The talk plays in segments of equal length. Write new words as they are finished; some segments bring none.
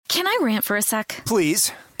Can I rant for a sec?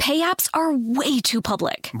 Please. Pay apps are way too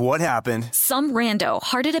public. What happened? Some rando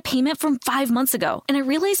hearted a payment from 5 months ago, and I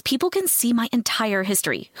realized people can see my entire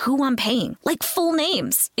history, who I'm paying, like full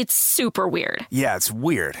names. It's super weird. Yeah, it's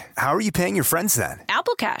weird. How are you paying your friends then?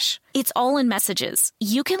 Apple Cash. It's all in messages.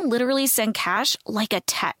 You can literally send cash like a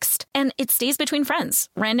text, and it stays between friends.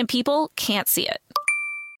 Random people can't see it.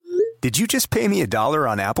 Did you just pay me $1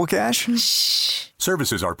 on Apple Cash? Shh.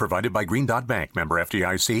 Services are provided by Green Dot Bank. Member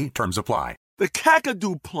FDIC. Terms apply. The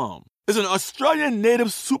Kakadu plum is an Australian native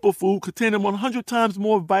superfood containing 100 times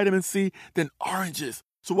more vitamin C than oranges.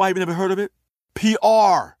 So why have you never heard of it?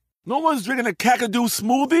 PR. No one's drinking a Kakadu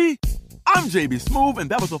smoothie? I'm JB Smooth,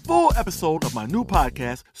 and that was a full episode of my new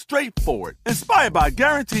podcast, Straightforward, inspired by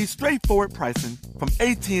guaranteed straightforward pricing from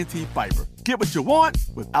AT&T Fiber. Get what you want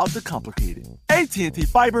without the complicated. AT&T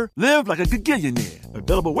Fiber, live like a gigillionaire.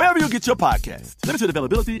 Available wherever you get your podcasts. Limited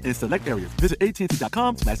availability in select areas. Visit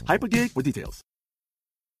AT&T.com/hypergig for details.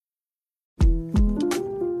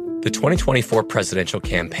 The 2024 presidential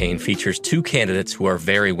campaign features two candidates who are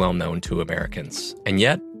very well known to Americans. And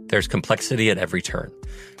yet, there's complexity at every turn.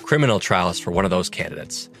 Criminal trials for one of those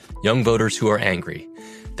candidates. Young voters who are angry.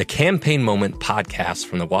 The Campaign Moment podcast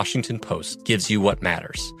from the Washington Post gives you what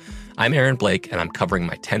matters. I'm Aaron Blake, and I'm covering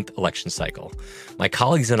my 10th election cycle. My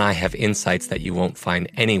colleagues and I have insights that you won't find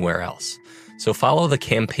anywhere else. So follow The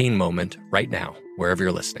Campaign Moment right now, wherever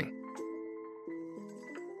you're listening.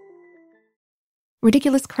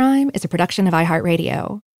 Ridiculous Crime is a production of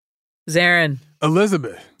iHeartRadio. Zarin.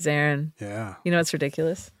 Elizabeth. Zarin. Yeah. You know what's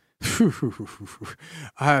ridiculous?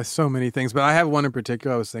 I have so many things, but I have one in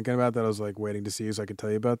particular I was thinking about that I was like waiting to see so I could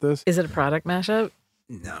tell you about this. Is it a product mashup?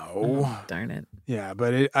 No. Oh, darn it. Yeah,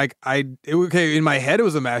 but okay, in my head it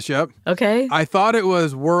was a mashup. Okay. I thought it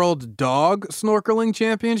was World Dog Snorkeling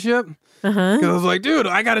Championship. Because I was like, dude,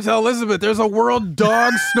 I got to tell Elizabeth, there's a World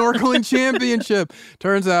Dog Snorkeling Championship.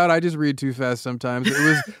 Turns out I just read too fast sometimes. It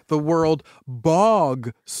was the World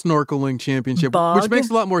Bog Snorkeling Championship, Bog? which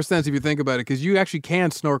makes a lot more sense if you think about it, because you actually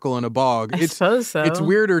can snorkel in a bog. I suppose so. It's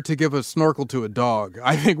weirder to give a snorkel to a dog,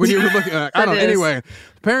 I think, when you're looking at I don't know. Anyway,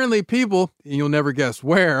 apparently people, and you'll never guess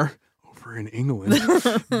where, in England,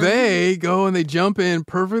 they go and they jump in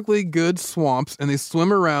perfectly good swamps and they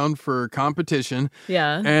swim around for competition.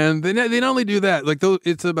 Yeah. And they not only do that, like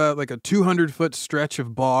it's about like a 200-foot stretch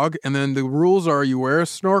of bog, and then the rules are you wear a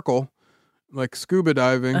snorkel, like scuba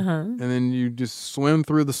diving, and then you just swim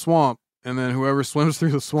through the swamp. And then whoever swims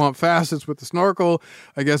through the swamp fastest with the snorkel,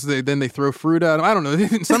 I guess they throw fruit at them. I don't know.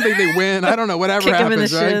 Someday they win. I don't know. Whatever Kick happens, them in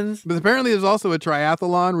the right? shins. But apparently there's also a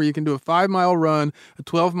triathlon where you can do a 5-mile run, a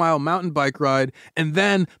 12-mile mountain bike ride, and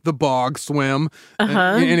then the bog swim.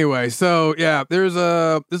 Anyway, so yeah, there's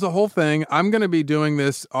a whole thing. I'm going to be doing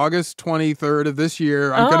this August 23rd of this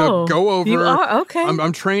year. I'm going to go over. You are? Okay.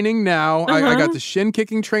 I'm training now. I got the shin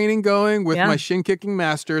kicking training going with my shin kicking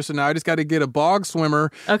master. So now I just got to get a bog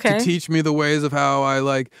swimmer to teach me the ways of how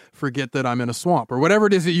I forget that I'm in a swamp or whatever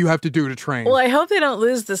it is that you have to do to train. Well, I hope they don't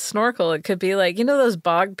lose the snorkel. It could be like, those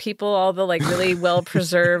bog people, all the really well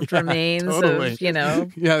preserved remains totally. of,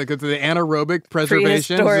 Yeah, because the anaerobic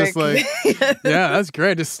preservation is just yeah, that's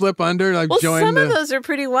great. Just slip under, join some of those are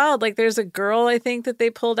pretty wild. Like there's a girl I think that they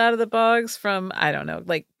pulled out of the bogs from, I don't know,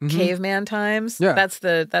 caveman times. Yeah. That's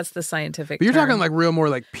the scientific But you're term. talking real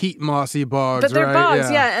more peat mossy bogs, But they're right?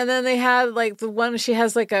 bogs, yeah. And then they had the one, she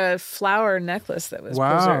has a flower necklace that was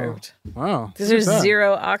preserved. Wow. Because there's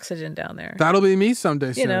zero oxygen down there. That'll be me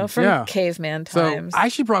someday soon. From caveman times. So I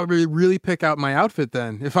should probably really pick out my outfit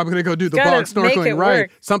then if I'm going to go do the bog snorkeling right.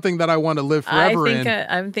 Work. Something that I want to live forever in.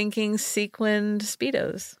 I'm thinking sequined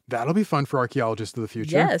Speedos. That'll be fun for archaeologists of the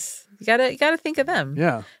future. Yes. You gotta think of them.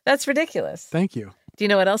 Yeah. That's ridiculous. Thank you. Do you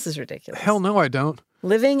know what else is ridiculous? Hell no, I don't.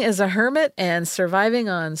 Living as a hermit and surviving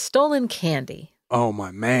on stolen candy. Oh,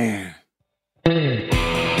 my man.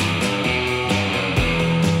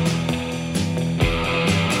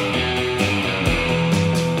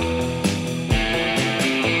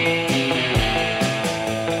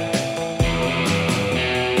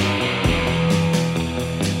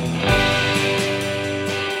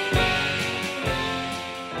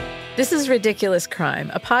 This is Ridiculous Crime,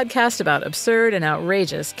 a podcast about absurd and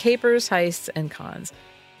outrageous capers, heists, and cons.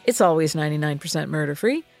 It's always 99%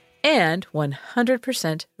 murder-free and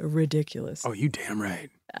 100% ridiculous. Oh, you damn right.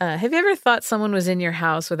 Have you ever thought someone was in your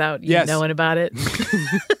house without you knowing about it?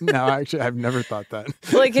 No, actually, I've never thought that.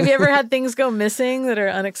 Have you ever had things go missing that are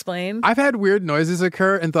unexplained? I've had weird noises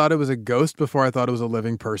occur and thought it was a ghost before I thought it was a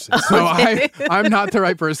living person. So I'm not the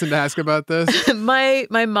right person to ask about this. My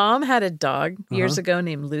mom had a dog years ago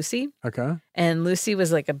named Lucy. Okay. And Lucy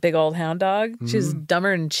was like a big old hound dog. She was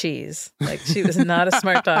dumber than cheese. Like, she was not a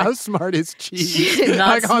smart dog. How smart is cheese? She's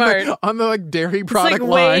not smart. On the like dairy product it's like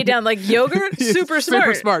line. way down. Like yogurt, super smart.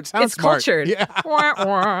 Super smart. Sounds it's smart. cultured. Yeah.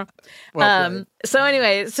 Wah, wah. So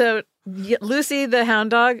anyway, Lucy, the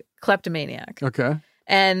hound dog, kleptomaniac. Okay.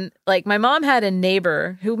 And like my mom had a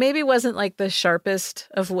neighbor who maybe wasn't like the sharpest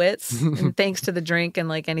of wits, and thanks to the drink and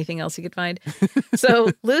like anything else he could find.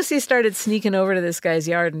 So Lucy started sneaking over to this guy's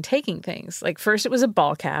yard and taking things. Like first it was a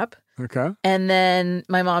ball cap. Okay. And then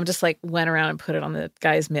my mom just like went around and put it on the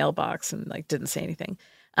guy's mailbox and like didn't say anything.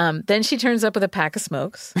 Then she turns up with a pack of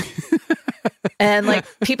smokes. And like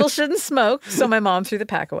people shouldn't smoke, so my mom threw the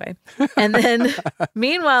pack away. And then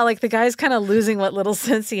meanwhile, like the guy's kind of losing what little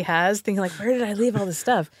sense he has, thinking like, where did I leave all this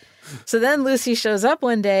stuff? So then Lucy shows up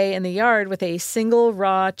one day in the yard with a single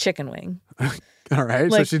raw chicken wing. All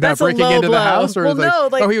right. Like, so she's not breaking into the house, or no,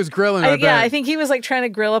 he was grilling. I think he was like trying to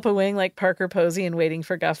grill up a wing like Parker Posey and Waiting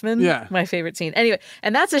for Guffman. Yeah. My favorite scene. Anyway,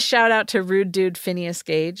 and that's a shout out to rude dude Phineas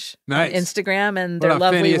Gage on Instagram and their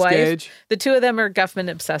lovely Phineas wife. Gage? The two of them are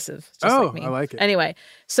Guffman obsessive. Just like me. I like it. Anyway,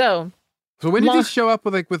 so when did he show up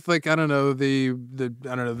with I don't know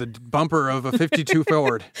the bumper of a 52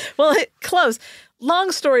 Ford? Well, close.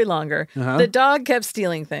 Long story longer. The dog kept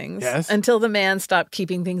stealing things until the man stopped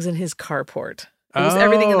keeping things in his carport. It was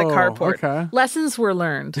everything in the carport. Okay. Lessons were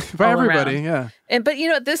learned by all everybody, around. But you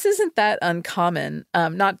know, this isn't that uncommon.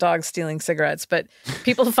 Not dogs stealing cigarettes, but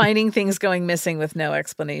people finding things going missing with no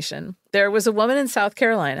explanation. There was a woman in South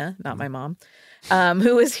Carolina, not my mom,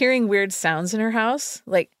 who was hearing weird sounds in her house,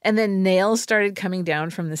 and then nails started coming down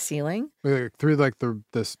from the ceiling. Through like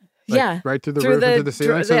this. Right through the roof into the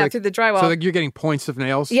ceiling? Through the drywall. So like you're getting points of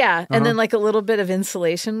nails? Yeah, and then like a little bit of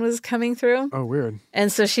insulation was coming through. Oh, weird. And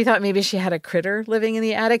so she thought maybe she had a critter living in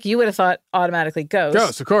the attic. You would have thought automatically ghost.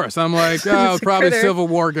 Ghost, of course. I'm like, oh, probably Civil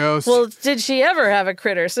War ghost. Well, did she ever have a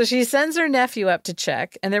critter? So she sends her nephew up to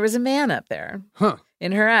check, and there was a man up there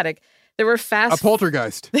in her attic. There were a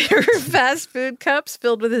poltergeist. There were fast food cups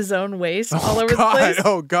filled with his own waste all over the place.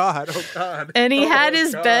 Oh God! And he had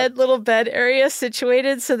his little bed area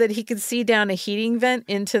situated so that he could see down a heating vent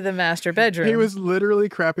into the master bedroom. He was literally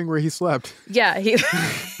crapping where he slept. Yeah,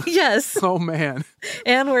 yes. Oh man.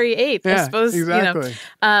 And where he ate, I suppose. Exactly.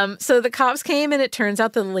 So the cops came, and it turns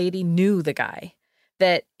out the lady knew the guy,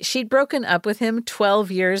 that she'd broken up with him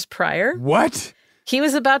 12 years prior. What? He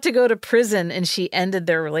was about to go to prison, and she ended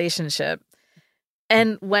their relationship.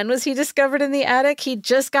 And when was he discovered in the attic? He'd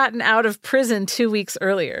just gotten out of prison 2 weeks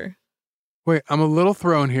earlier. Wait, I'm a little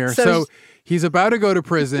thrown here. So he's about to go to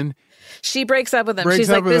prison. She breaks up with him. She's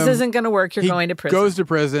like, this isn't going to work. You're going to prison. Goes to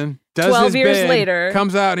prison. Does 12 his years bid, later.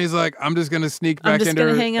 Comes out and he's like, I'm just going to sneak back into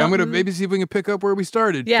her. Hang out. I'm going to maybe see if we can pick up where we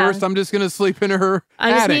started. Yeah. First, I'm just going to sleep in her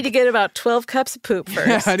I just attic. need to get about 12 cups of poop first.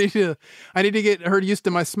 Yeah, I need to get her used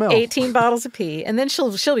to my smell. 18 bottles of pee, and then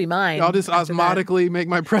she'll be mine. I'll just osmotically make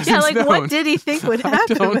my presence known. What did he think would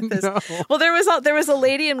happen with this? Know. Well, there was a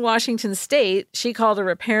lady in Washington State. She called a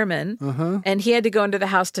repairman, and he had to go into the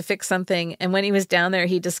house to fix something. And when he was down there,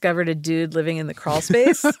 he discovered a dude living in the crawl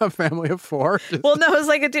space. A family of 4. Well, no, it was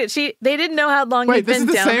like a dude. They didn't know how long he'd been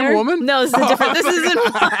down there. Wait, this is the same woman? No, this is different. This isn't.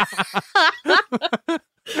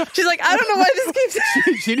 She's like, I don't know why this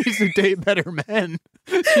keeps. She needs to date better men.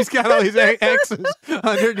 She's got all these exes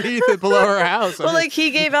underneath and below her house. Well,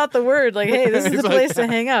 he gave out the word, like, hey, this is the place to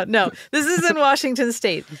hang out. No, this is in Washington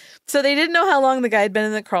State. So they didn't know how long the guy had been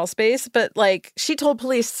in the crawl space, but she told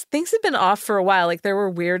police things had been off for a while. Like there were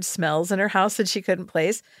weird smells in her house that she couldn't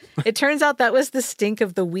place. It turns out that was the stink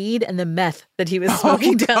of the weed and the meth that he was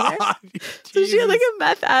smoking down there. So she had like a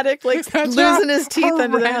meth addict, losing his teeth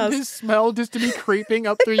under the house. His smell just to be creeping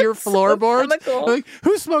up through your floorboards. So like,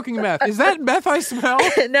 who's smoking meth? Is that meth I smell?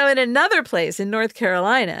 No, in another place in North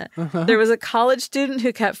Carolina, there was a college student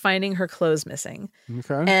who kept finding her clothes missing.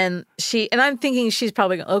 Okay. And I'm thinking she's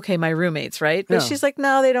probably, okay, my roommates, right? But she's like,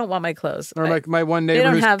 no, they don't want my clothes. Or like my one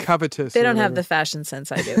neighbor who's covetous. They don't have the fashion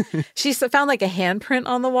sense I do. She found like a handprint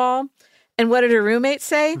on the wall. And what did her roommate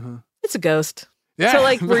say? It's a ghost. Yeah.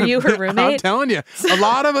 So were you her roommate? I'm telling you, a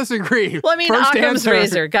lot of us agree. Well, I mean, Occam's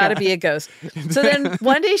razor, got to be a ghost. So then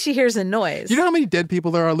one day she hears a noise. You know how many dead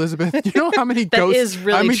people there are, Elizabeth? You know how many ghosts? That is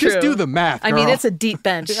really true. Just do the math, girl. I mean, it's a deep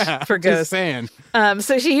bench for ghosts. Just saying.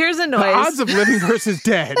 So she hears a noise. The odds of living versus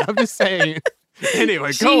dead. I'm just saying.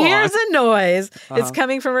 Anyway, go on. She hears a noise. It's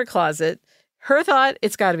coming from her closet. Her thought,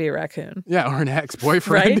 it's got to be a raccoon. Yeah, or an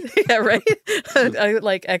ex-boyfriend. Right? Yeah, right?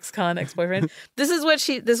 Like ex-con, ex-boyfriend. This is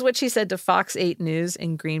what she said to Fox 8 News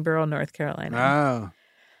in Greenboro, North Carolina. Oh.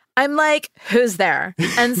 I'm like, who's there?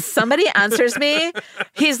 And somebody answers me.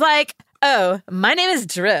 He's like, oh, my name is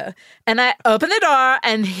Drew. And I open the door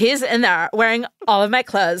and he's in there wearing all of my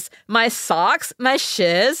clothes, my socks, my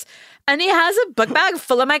shoes, and he has a book bag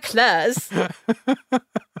full of my clothes.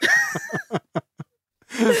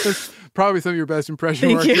 That's probably some of your best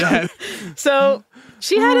impression work yet. So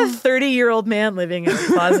she had a 30-year-old man living in her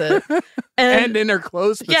closet. And in her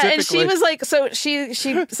clothes specifically. Yeah, and she was like, so she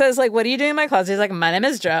says, like, what are you doing in my closet? He's like, my name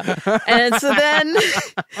is Joe. And so then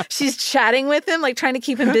she's chatting with him, like trying to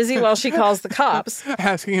keep him busy while she calls the cops.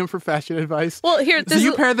 Asking him for fashion advice. Well, here, so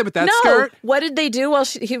you paired them with that no, skirt? What did they do while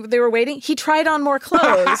they were waiting? He tried on more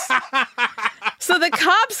clothes. So the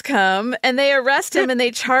cops come and they arrest him and they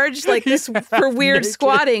charge like this for weird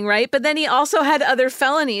squatting, right? But then he also had other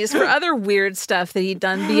felonies for other weird stuff that he'd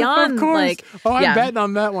done beyond. Of course. Like, I'm betting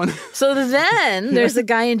on that one. So then there's a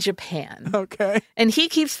guy in Japan. Okay. And he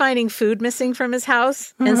keeps finding food missing from his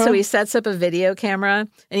house. And so he sets up a video camera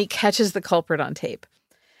and he catches the culprit on tape.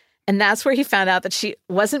 And that's where he found out that she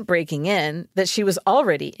wasn't breaking in, that she was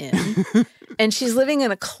already in. And she's living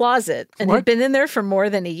in a closet and had been in there for more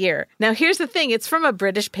than a year. Now, here's the thing. It's from a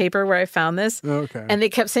British paper where I found this. Okay. And they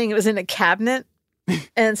kept saying it was in a cabinet.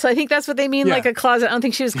 And so I think that's what they mean, like a closet. I don't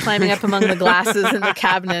think she was climbing up among the glasses in the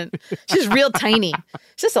cabinet. She's real tiny.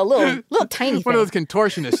 It's just a little tiny thing. One of those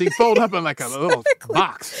contortionists. She fold up in like a little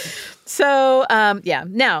box. So, yeah.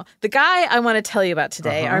 Now, the guy I want to tell you about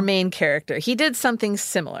today, our main character, he did something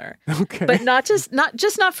similar. Okay. But not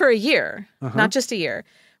for a year. Not just a year.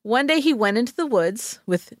 One day he went into the woods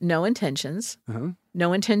with no intentions.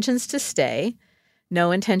 No intentions to stay.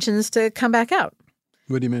 No intentions to come back out.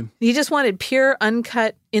 What do you mean? He just wanted pure,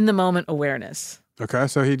 uncut, in-the-moment awareness. Okay,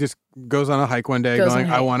 so he just goes on a hike one day going,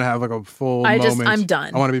 I want to have like a full moment. I'm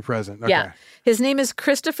done. I want to be present. Okay. Yeah. His name is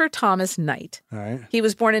Christopher Thomas Knight. All right. He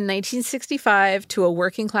was born in 1965 to a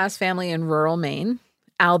working-class family in rural Maine,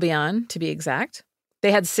 Albion, to be exact.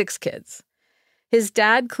 They had 6 kids. His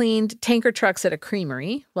dad cleaned tanker trucks at a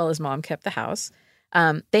creamery while his mom kept the house.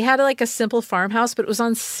 They had like a simple farmhouse, but it was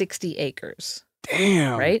on 60 acres.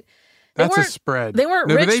 Damn. Right? That's a spread. They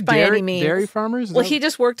weren't rich by any means. Dairy farmers? Well, he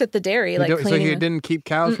just worked at the dairy, like cleaning. So he didn't keep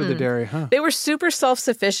cows for the dairy, huh? They were super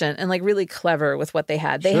self-sufficient and like really clever with what they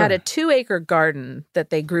had. They had a 2-acre garden that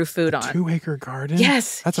they grew food on. 2-acre garden?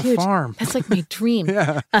 Yes. That's huge. a farm. That's like my dream.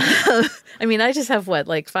 Yeah. I mean, I just have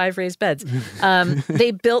like 5 raised beds.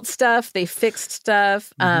 They built stuff. They fixed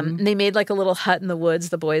stuff. And they made like a little hut in the woods.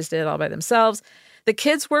 The boys did all by themselves. The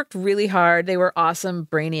kids worked really hard. They were awesome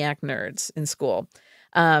brainiac nerds in school.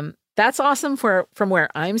 That's awesome from where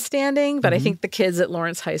I'm standing, but I think the kids at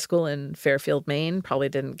Lawrence High School in Fairfield, Maine probably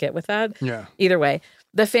didn't get with that. Yeah. Either way,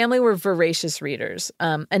 the family were voracious readers.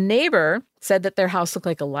 A neighbor said that their house looked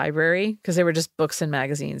like a library because there were just books and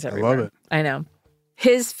magazines everywhere. I love it. I know.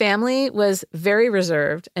 His family was very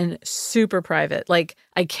reserved and super private. Like,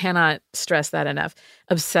 I cannot stress that enough.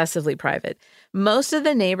 Obsessively private. Most of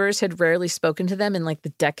the neighbors had rarely spoken to them in like the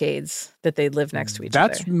decades that they lived next to each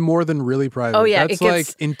other. That's more than really private. Oh, yeah. That's like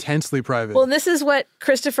intensely private. Well, this is what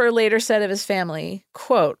Christopher later said of his family.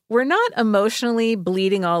 Quote, "We're not emotionally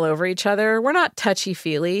bleeding all over each other. We're not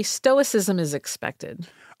touchy-feely. Stoicism is expected."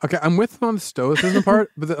 Okay, I'm with him on the stoicism part,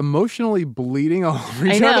 but the emotionally bleeding all over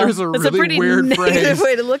each other is a It's really a pretty weird negative phrase.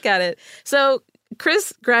 way to look at it. So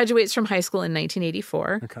Chris graduates from high school in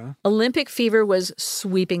 1984. Okay. Olympic fever was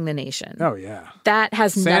sweeping the nation. Oh, yeah. That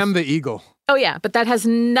has Sam the Eagle. Oh, yeah, but that has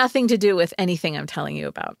nothing to do with anything I'm telling you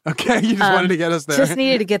about. Okay, you just wanted to get us there. Just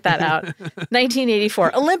needed to get that out.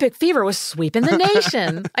 1984, Olympic fever was sweeping the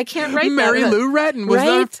nation. I can't write Mary that. Lou Retton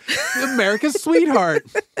was America's sweetheart.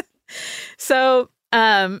 So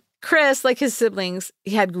Chris, like his siblings,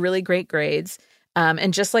 he had really great grades.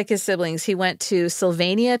 And just like his siblings, he went to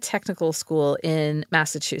Sylvania Technical School in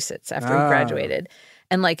Massachusetts after he graduated.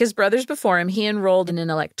 And like his brothers before him, he enrolled in an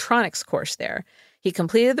electronics course there. He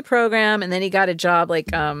completed the program, and then he got a job like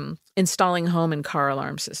installing home and car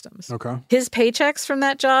alarm systems. Okay. His paychecks from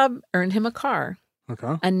that job earned him a car. Okay.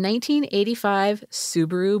 A 1985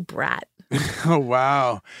 Subaru Brat. Oh,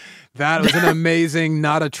 wow. That was an amazing,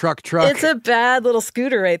 not a truck. It's a bad little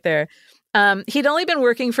scooter right there. He'd only been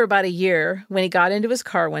working for about a year when he got into his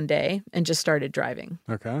car one day and just started driving.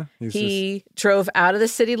 Okay. He drove out of the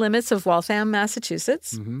city limits of Waltham,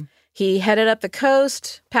 Massachusetts. Mm-hmm. He headed up the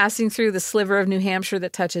coast, passing through the sliver of New Hampshire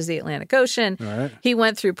that touches the Atlantic Ocean. All right. He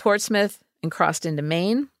went through Portsmouth and crossed into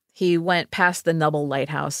Maine. He went past the Nubble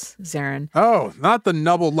Lighthouse, Zarin. Oh, not the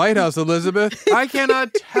Nubble Lighthouse, Elizabeth. I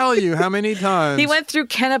cannot tell you how many times. He went through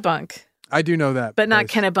Kennebunk. I do know that. But not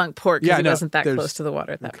place. Kennebunkport because it wasn't that close to the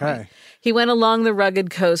water at that point. He went along the rugged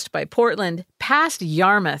coast by Portland, past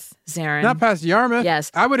Yarmouth, Zarin. Not past Yarmouth?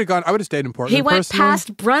 Yes. I would have stayed in Portland. He went personally.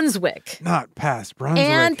 past Brunswick. Not past Brunswick.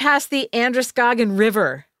 And past the Androscoggin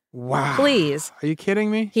River. Wow. Please. Are you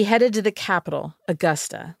kidding me? He headed to the capital,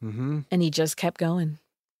 Augusta, and he just kept going.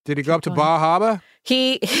 Did he go up to Bar Harbor?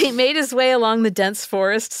 He made his way along the dense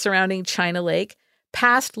forest surrounding China Lake,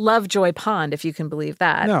 past Lovejoy Pond, if you can believe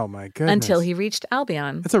that. No, my goodness. Until he reached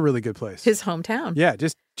Albion. That's a really good place. His hometown. Yeah,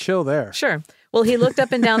 just chill there. Sure. Well, he looked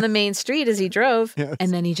up and down the main street as he drove,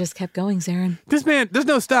 and then he just kept going, Zarin. This man, there's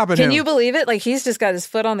no stopping him. Can you believe it? Like, he's just got his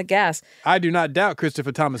foot on the gas. I do not doubt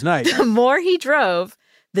Christopher Thomas Knight. The more he drove,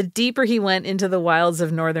 the deeper he went into the wilds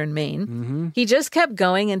of northern Maine. He just kept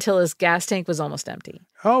going until his gas tank was almost empty.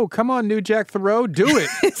 Oh, come on, New Jack Thoreau, do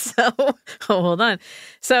it. Hold on.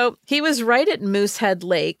 So he was right at Moosehead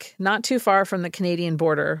Lake, not too far from the Canadian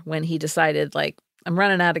border, when he decided, like, I'm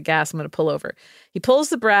running out of gas, I'm going to pull over. He pulls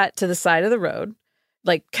the brat to the side of the road,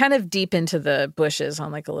 like kind of deep into the bushes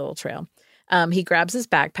on like a little trail. He grabs his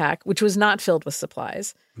backpack, which was not filled with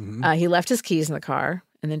supplies. He left his keys in the car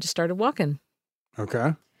and then just started walking.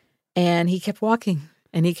 Okay. And he kept walking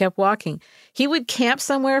and he kept walking. He would camp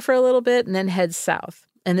somewhere for a little bit and then head south.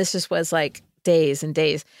 And this just was like days and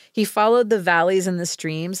days. He followed the valleys and the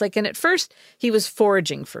streams. Like, and at first he was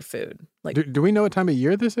foraging for food. Like, do we know what time of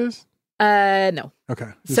year this is? No.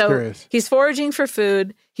 Okay. Just so curious. He's foraging for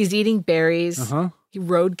food. He's eating berries.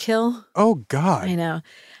 Roadkill. Oh, God. I know.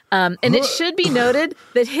 And it should be noted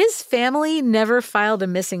that his family never filed a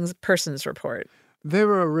missing persons report. They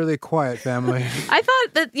were a really quiet family. I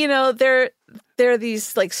thought that, you know, they're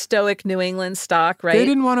these like stoic New England stock, right? They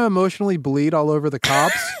didn't want to emotionally bleed all over the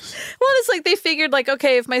cops. Well, it's like they figured like,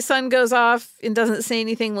 okay, if my son goes off and doesn't say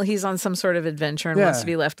anything, well, he's on some sort of adventure and wants to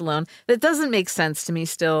be left alone. That doesn't make sense to me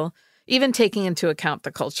still, even taking into account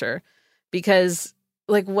the culture. Because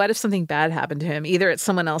like, what if something bad happened to him, either at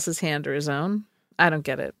someone else's hand or his own? I don't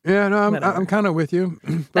get it. Yeah, no, I'm kind of with you.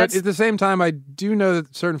 But at the same time, I do know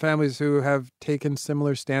that certain families who have taken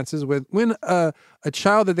similar stances with when a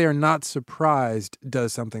child that they are not surprised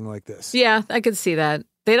does something like this. Yeah, I could see that.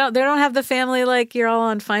 They don't have the family like you're all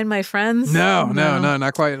on Find My Friends. No,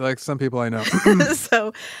 not quite like some people I know.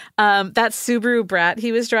 So that Subaru Brat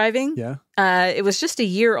he was driving, it was just a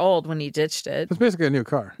year old when he ditched it. It's basically a new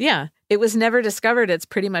car. Yeah. It was never discovered. It's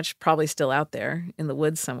pretty much probably still out there in the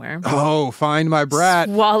woods somewhere. Oh, find my brat.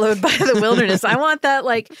 Swallowed by the wilderness. I want that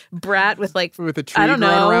like brat with a tree growing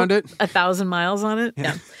around it. 1,000 miles on it.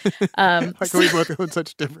 Yeah. Like we both go in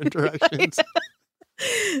such different directions.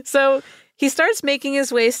 So he starts making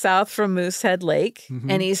his way south from Moosehead Lake,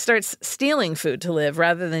 and he starts stealing food to live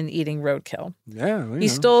rather than eating roadkill. Yeah. He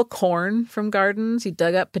stole corn from gardens. He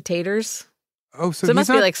dug up potatoes. Oh, so it must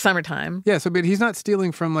be like summertime. Yeah, but he's not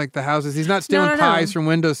stealing from like the houses. He's not stealing pies from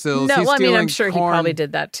windowsills. No, he's well, I mean, I'm stealing sure corn. he probably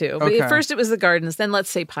did that too. But at first it was the gardens, then let's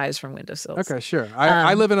say pies from windowsills. Okay, sure.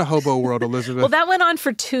 I live in a hobo world, Elizabeth. Well, that went on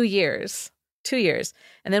for 2 years. 2 years.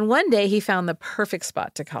 And then one day he found the perfect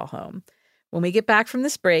spot to call home. When we get back from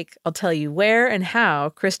this break, I'll tell you where and how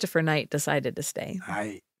Christopher Knight decided to stay.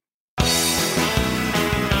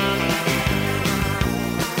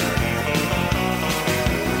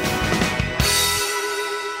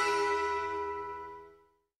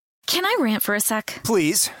 Can I rant for a sec?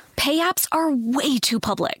 Please. Pay apps are way too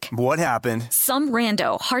public. What happened? Some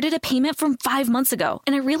rando hearted a payment from 5 months ago,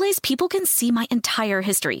 and I realized people can see my entire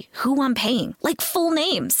history, who I'm paying, like full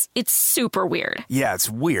names. It's super weird. Yeah, it's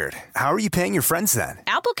weird. How are you paying your friends then?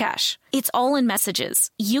 Apple Cash. It's all in messages.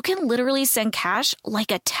 You can literally send cash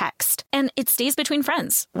like a text, and it stays between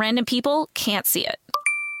friends. Random people can't see it.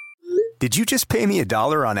 Did you just pay me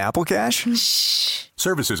 $1 on Apple Cash? Shh.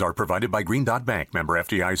 Services are provided by Green Dot Bank. Member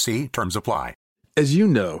FDIC. Terms apply. As you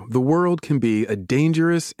know, the world can be a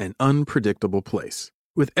dangerous and unpredictable place.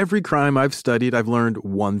 With every crime I've studied, I've learned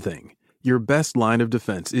one thing. Your best line of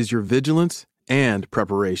defense is your vigilance and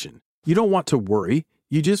preparation. You don't want to worry.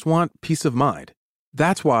 You just want peace of mind.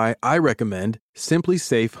 That's why I recommend Simply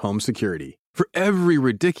Safe Home Security. For every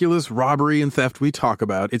ridiculous robbery and theft we talk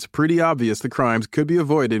about, it's pretty obvious the crimes could be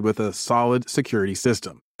avoided with a solid security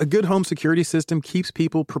system. A good home security system keeps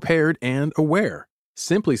people prepared and aware.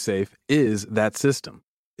 Simply Safe is that system.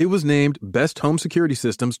 It was named Best Home Security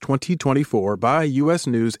Systems 2024 by U.S.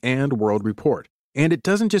 News and World Report. And it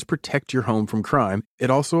doesn't just protect your home from crime, it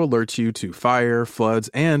also alerts you to fire, floods,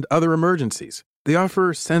 and other emergencies. They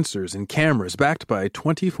offer sensors and cameras backed by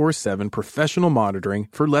 24/7 professional monitoring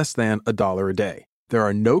for less than $1 a day. There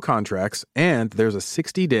are no contracts, and there's a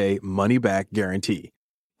 60-day money-back guarantee.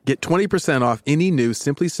 Get 20% off any new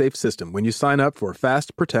Simply Safe system when you sign up for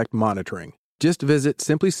Fast Protect monitoring. Just visit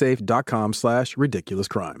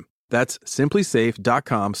simplysafe.com/ridiculouscrime. That's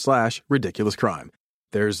simplysafe.com/ridiculouscrime.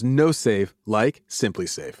 There's no safe like Simply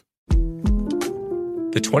Safe.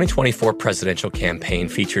 The 2024 presidential campaign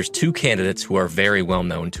features two candidates who are very well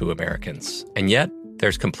known to Americans. And yet,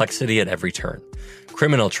 there's complexity at every turn.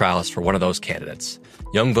 Criminal trials for one of those candidates.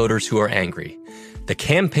 Young voters who are angry. The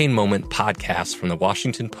Campaign Moment podcast from the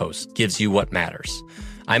Washington Post gives you what matters.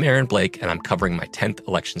 I'm Aaron Blake, and I'm covering my 10th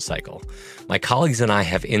election cycle. My colleagues and I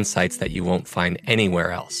have insights that you won't find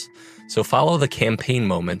anywhere else. So follow the Campaign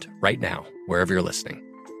Moment right now, wherever you're listening.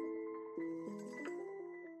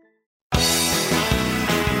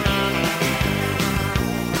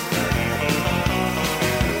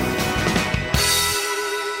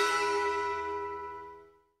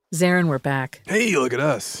 Zarin, we're back. Hey, look at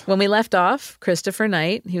us. When we left off, Christopher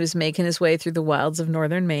Knight, he was making his way through the wilds of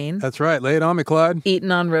northern Maine. That's right. Lay it on me, Claude.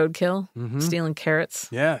 Eating on roadkill, stealing carrots.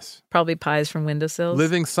 Yes. Probably pies from windowsills.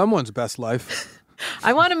 Living someone's best life.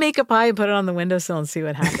 I want to make a pie and put it on the windowsill and see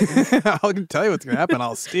what happens. I can tell you what's going to happen.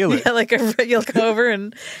 I'll steal it. Yeah, like you'll go over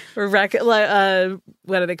and wreck it.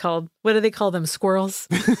 What are they called? What do they call them? Squirrels.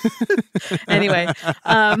 Anyway,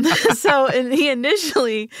 so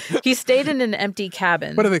he stayed in an empty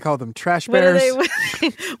cabin. What do they call them? Trash bears?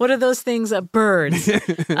 What are those things? Birds.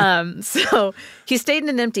 So he stayed in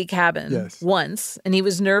an empty cabin once, and he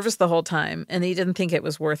was nervous the whole time, and he didn't think it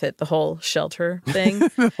was worth it, the whole shelter thing.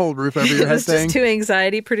 The whole roof over your head thing. It was just too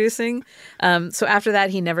anxiety producing. So after that,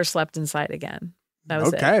 he never slept inside again. That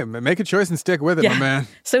was it. Okay, make a choice and stick with it, my man.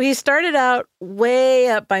 So he started out way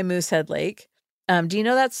up by Moosehead Lake. Do you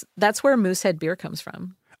know that's where Moosehead beer comes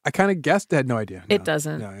from? I kind of guessed. I had no idea. No, it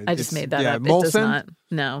doesn't. No, I just made that up. Molson? It does not.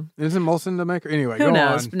 No. Isn't Molson the maker? Anyway, Who go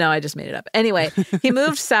knows? on. No, I just made it up. Anyway, he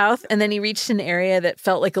moved south, and then he reached an area that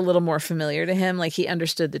felt like a little more familiar to him. Like he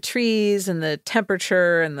understood the trees and the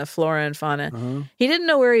temperature and the flora and fauna. He didn't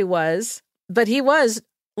know where he was, but he was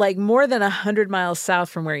like more than 100 miles south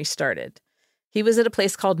from where he started. He was at a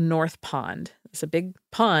place called North Pond. It's a big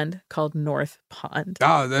pond called North Pond.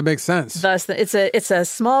 Oh, that makes sense. Thus, it's a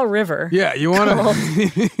small river. Yeah, you want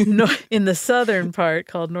to in the southern part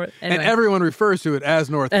called North. Anyway. And everyone refers to it as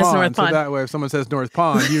North Pond. So that way, if someone says North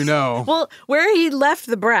Pond, you know. Well, where he left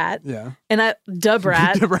the brat. Yeah. And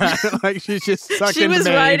Debrat, like she's just stuck She was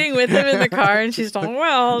riding with him in the car, and she's like,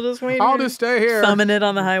 "Well, I'll just stay here, thumbing it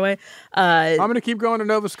on the highway." I'm going to keep going to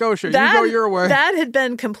Nova Scotia. You go your way. That had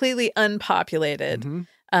been completely unpopulated.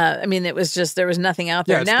 I mean, it was just, there was nothing out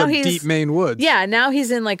there. Yeah, it's now he's deep Maine woods. Yeah, now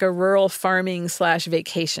he's in like a rural farming /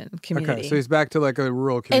 vacation community. Okay, so he's back to like a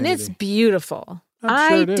rural community. And it's beautiful.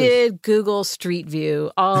 I did Google Street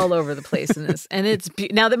View all over the place in this. And it's,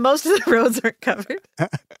 now that most of the roads aren't covered.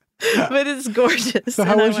 But it's gorgeous. So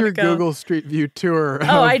how was your Google Street View tour?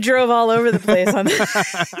 Oh, I drove all over the place on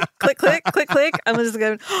click, click, click, click. I'm just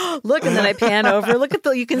going, look, and then I pan over. Look at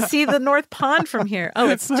you can see the North Pond from here. Oh,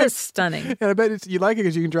 it's just stunning. And I bet you like it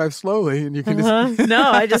because you can drive slowly and you can just...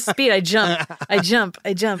 No, I just speed. I jump.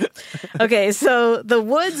 Okay, so the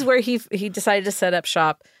woods where he decided to set up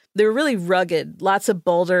shop, they were really rugged, lots of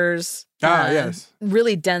boulders. Yes.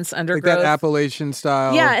 Really dense undergrowth. Like that Appalachian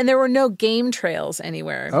style. Yeah, and there were no game trails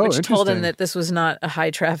anywhere, which told him that this was not a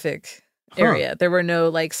high traffic area. There were no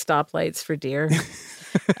like stoplights for deer.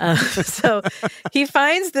 So he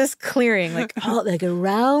finds this clearing, like a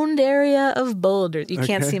round area of boulders. You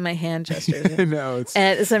can't see my hand gestures. No,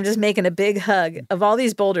 and so I'm just making a big hug of all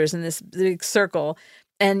these boulders in this big circle.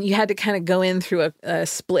 And you had to kind of go in through a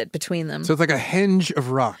split between them. So it's like a hinge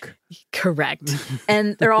of rock. Correct.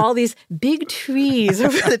 And there are all these big trees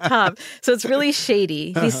over the top. So it's really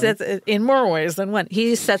shady. He sets, in more ways than one,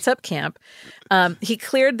 he sets up camp. He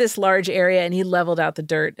cleared this large area and he leveled out the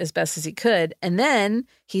dirt as best as he could. And then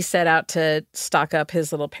he set out to stock up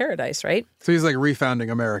his little paradise, right? So he's like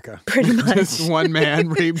refounding America. Pretty much. Just one man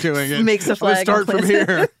redoing it. Makes a flag. Let's start from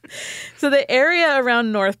here. So the area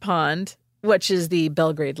around North Pond, which is the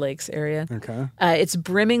Belgrade Lakes area. Okay. It's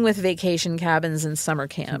brimming with vacation cabins and summer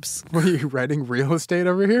camps. Were you writing real estate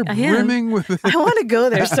over here? I am. Brimming with... I want to go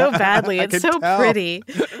there so badly. It's so pretty.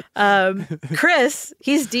 Chris,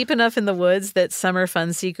 he's deep enough in the woods that summer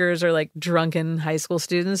fun seekers or like drunken high school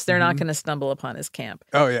students, they're not going to stumble upon his camp.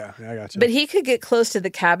 Oh, yeah. I got you. But he could get close to the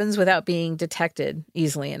cabins without being detected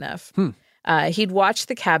easily enough. He'd watch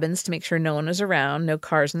the cabins to make sure no one was around, no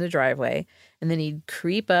cars in the driveway. And then he'd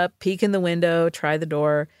creep up, peek in the window, try the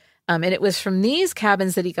door. And it was from these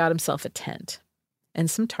cabins that he got himself a tent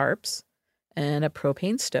and some tarps and a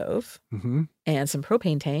propane stove and some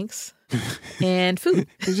propane tanks and food.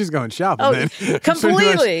 He's just going shopping then.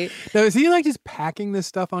 Completely. Now, is he like just packing this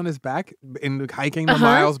stuff on his back and hiking the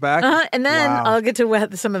miles back? And then I'll get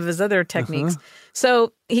to some of his other techniques.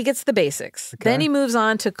 So he gets the basics. Okay. Then he moves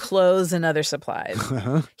on to clothes and other supplies.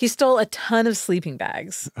 He stole a ton of sleeping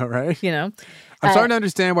bags. All right. You know? I'm starting to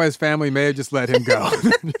understand why his family may have just let him go.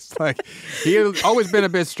 Just like, he had always been a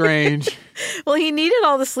bit strange. Well, he needed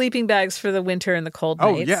all the sleeping bags for the winter and the cold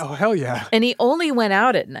nights. Oh, yeah. Oh, hell yeah. And he only went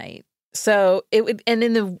out at night. So it would, and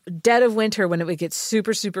in the dead of winter, when it would get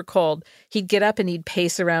super, super cold, he'd get up and he'd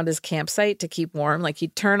pace around his campsite to keep warm. Like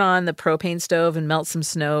he'd turn on the propane stove and melt some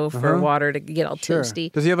snow for water to get all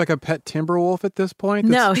toasty. Does he have like a pet timber wolf at this point?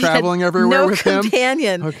 No, that's traveling everywhere with him? No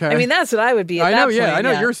companion. Okay. I mean, that's what I would be at that point. I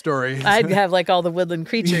know your story. I'd have like all the woodland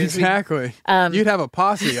creatures. Exactly. You'd have a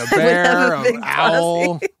posse, a bear, an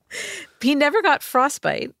owl. He never got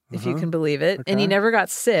frostbite, if you can believe it. Okay. And he never got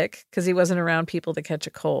sick because he wasn't around people to catch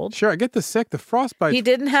a cold. Sure, I get the sick, the frostbite. He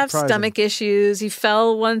didn't have surprising. stomach issues. He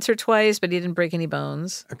fell once or twice, but he didn't break any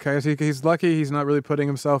bones. Okay, so he's lucky he's not really putting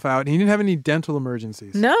himself out. He didn't have any dental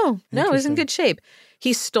emergencies. No, he was in good shape.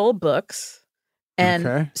 He stole books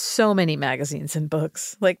and so many magazines and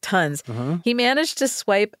books, like tons. He managed to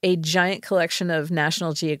swipe a giant collection of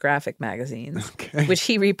National Geographic magazines, which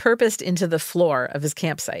he repurposed into the floor of his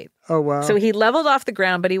campsite. Oh, wow. So he leveled off the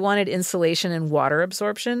ground, but he wanted insulation and water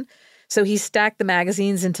absorption. So he stacked the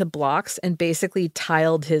magazines into blocks and basically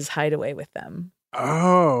tiled his hideaway with them.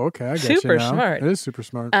 Oh, okay. I get you Super now. smart. It is super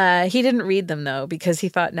smart. He didn't read them, though, because he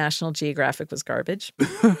thought National Geographic was garbage.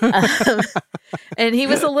 And he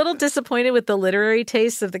was a little disappointed with the literary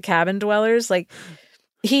tastes of the cabin dwellers. Like,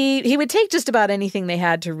 he would take just about anything they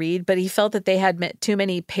had to read, but he felt that they had met too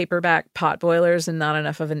many paperback potboilers and not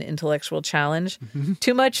enough of an intellectual challenge.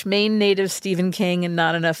 Too much Maine native Stephen King and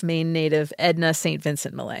not enough Maine native Edna St.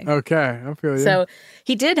 Vincent Millay. Okay, I feel you. So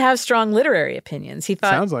he did have strong literary opinions. He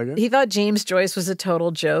thought, sounds like it. He thought James Joyce was a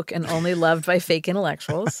total joke and only loved by fake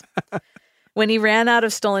intellectuals. When he ran out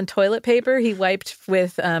of stolen toilet paper, he wiped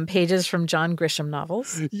with pages from John Grisham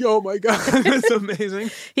novels. Oh, my God. That's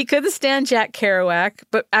amazing. He couldn't stand Jack Kerouac,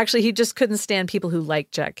 but actually he just couldn't stand people who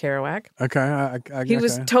liked Jack Kerouac. Okay. He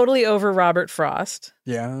was totally over Robert Frost.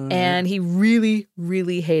 Yeah. And he really,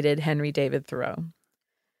 really hated Henry David Thoreau.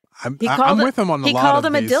 I'm with him on the lot of these. He called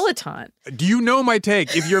him a dilettante. Do you know my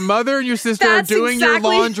take? If your mother and your sister are doing your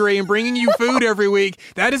laundry and bringing you food every week,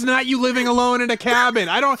 that is not you living alone in a cabin.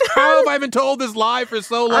 How have I been told this lie for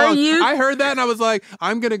so long? I heard that and I was like,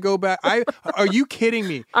 I'm going to go back. Are you kidding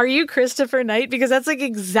me? Are you Christopher Knight? Because that's like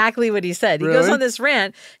exactly what he said. He Really? goes on this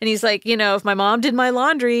rant and he's like, if my mom did my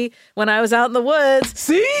laundry when I was out in the woods.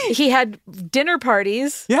 See? He had dinner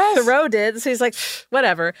parties. Yes. Thoreau did. So he's like,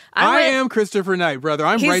 whatever. I am Christopher Knight, brother.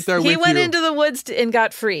 I'm right there with you. He went into the woods and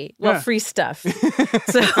got free. Well, free stuff.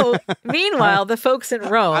 So meanwhile, the folks in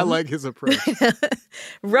Rome. I like his approach.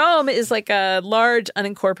 Rome is like a large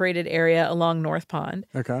unincorporated area along North Pond.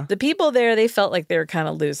 Okay. The people there, they felt like they were kind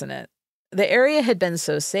of losing it. The area had been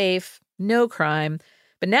so safe, no crime.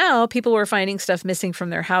 But now people were finding stuff missing from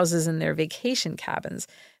their houses and their vacation cabins.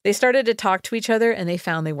 They started to talk to each other and they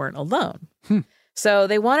found they weren't alone. So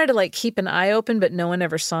they wanted to keep an eye open, but no one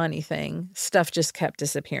ever saw anything. Stuff just kept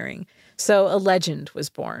disappearing. So a legend was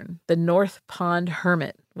born. The North Pond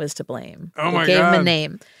Hermit was to blame. Oh, my God. They gave him a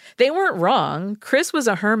name. They weren't wrong. Chris was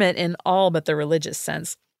a hermit in all but the religious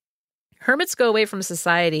sense. Hermits go away from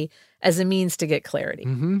society as a means to get clarity,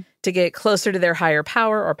 to get closer to their higher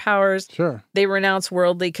power or powers. Sure. They renounce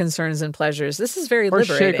worldly concerns and pleasures. This is very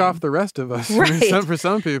liberating. Or shake off the rest of us. Right. For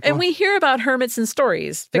some people. And we hear about hermits in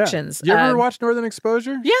stories, fictions. You ever watch Northern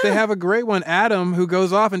Exposure? Yeah. They have a great one, Adam, who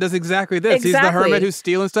goes off and does exactly this. He's the hermit who's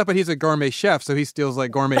stealing stuff, but he's a gourmet chef, so he steals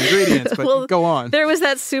gourmet ingredients. But well, go on. There was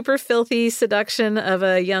that super filthy seduction of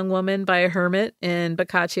a young woman by a hermit in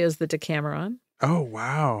Boccaccio's The Decameron. Oh,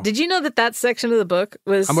 wow. Did you know that section of the book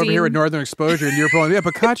was I'm over here with Northern Exposure, and you're pulling,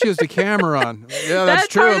 Boccaccio's Decameron. Yeah, that's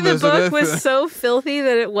true, That part of the Elizabeth. book was so filthy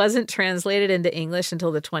that it wasn't translated into English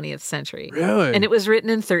until the 20th century. Really? And it was written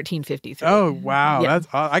in 1353. Oh, wow. Yeah. That's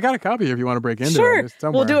I got a copy if you want to break into Sure. it.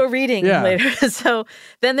 We'll do a reading later. So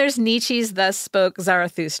then there's Nietzsche's Thus Spoke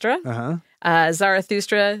Zarathustra.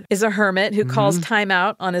 Zarathustra is a hermit who calls time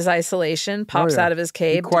out on his isolation, pops out of his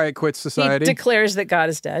cave. He quiet quits society. He declares that God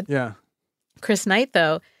is dead. Yeah. Chris Knight,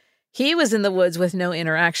 though, he was in the woods with no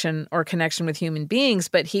interaction or connection with human beings,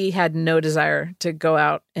 but he had no desire to go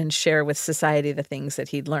out and share with society the things that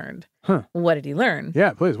he'd learned. Huh. What did he learn?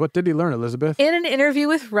 Yeah, please. What did he learn, Elizabeth? In an interview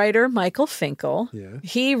with writer Michael Finkel,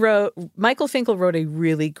 Michael Finkel wrote a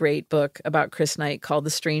really great book about Chris Knight called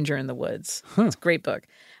The Stranger in the Woods. It's a great book.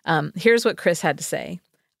 Here's what Chris had to say.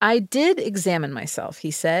 I did examine myself,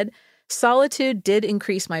 he said. Solitude did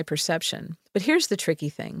increase my perception. But here's the tricky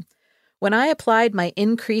thing. When I applied my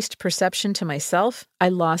increased perception to myself, I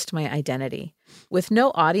lost my identity. With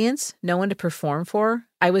no audience, no one to perform for,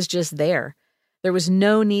 I was just there. There was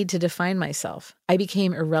no need to define myself. I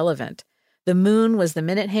became irrelevant. The moon was the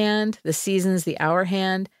minute hand, the seasons the hour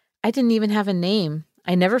hand. I didn't even have a name.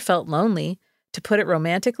 I never felt lonely. To put it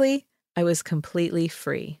romantically, I was completely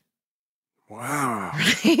free. Wow.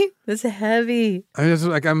 Right? That's heavy. I mean, it's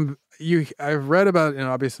like I've read about,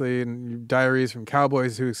 obviously in diaries from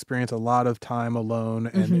cowboys who experience a lot of time alone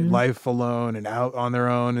and life alone and out on their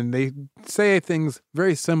own. And they say things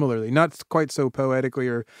very similarly, not quite so poetically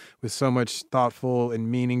or with so much thoughtful and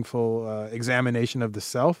meaningful examination of the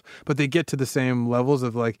self, but they get to the same levels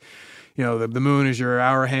of like, the moon is your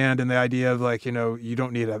hour hand, and the idea of like, you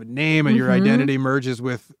don't need to have a name, and your identity merges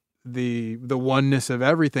with the oneness of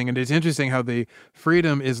everything. And it's interesting how the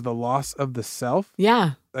freedom is the loss of the self.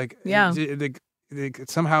 Yeah. Like, yeah.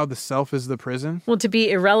 Somehow the self is the prison. Well, to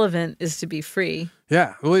be irrelevant is to be free.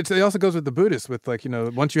 Yeah. Well, it also goes with the Buddhists with like,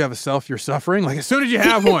 once you have a self, you're suffering. Like as soon as you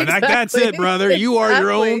have one, like, that's it, brother. You are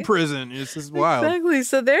your own prison. It's just wild. Exactly.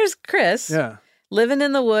 So there's Chris. Yeah. Living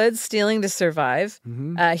in the woods, stealing to survive.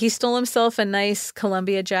 He stole himself a nice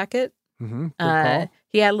Columbia jacket. He had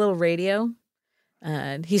a little radio.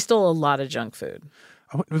 He stole a lot of junk food.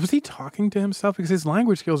 Was he talking to himself? Because his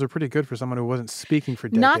language skills are pretty good for someone who wasn't speaking for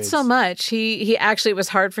decades. Not so much. He actually, it was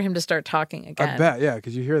hard for him to start talking again. I bet, yeah,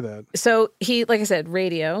 because you hear that. So he, like I said,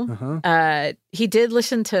 radio. He did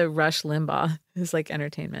listen to Rush Limbaugh, his like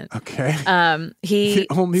entertainment. Okay. The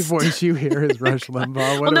only voice you hear is Rush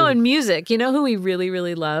Limbaugh. In music, you know who he really,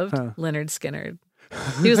 really loved? Leonard Skinner.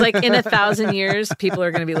 He was like, in 1,000 years, people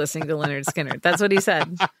are going to be listening to Leonard Skinner. That's what he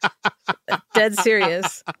said. Dead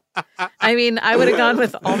serious. I mean, I would have gone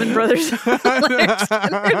with Allman Brothers Leonard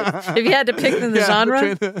Skinner if you had to pick in the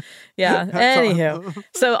genre. Yeah. Anywho.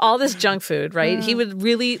 So all this junk food, right? He would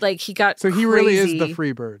really, he got So he crazy. really is the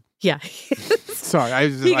free bird. Yeah. Sorry.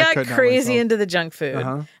 He got crazy into the junk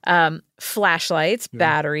food. Flashlights,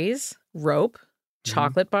 batteries, rope,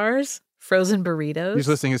 chocolate bars, frozen burritos. He's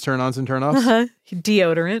listing his turn-ons and turn-offs.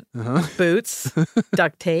 Deodorant, boots,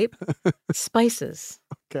 duct tape, spices.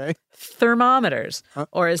 Okay. Thermometers,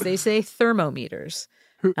 or as they say, thermometers.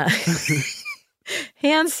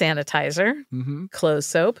 Hand sanitizer, clothes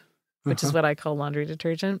soap, which is what I call laundry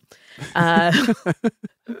detergent.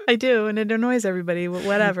 I do, and it annoys everybody,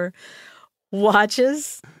 whatever.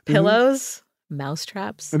 Watches, pillows, mouse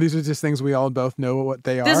traps. And these are just things we all both know what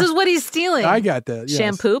they are. This is what he's stealing. I got that. Yes.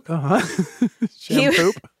 Shampoo.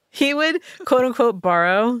 Shampoo. He would, quote unquote,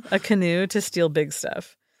 borrow a canoe to steal big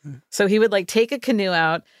stuff. So he would take a canoe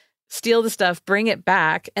out, steal the stuff, bring it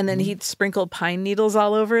back, and then he'd sprinkle pine needles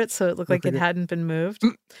all over it so it looked like it hadn't been moved.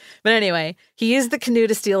 But anyway, he used the canoe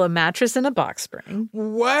to steal a mattress and a box spring.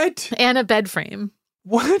 What? And a bed frame.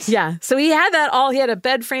 What? Yeah. So he had that all. He had a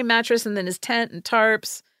bed frame mattress and then his tent and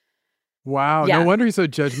tarps. Wow. Yeah. No wonder he's so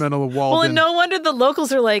judgmental of Walden. Well, and no wonder the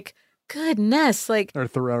locals are like, goodness, or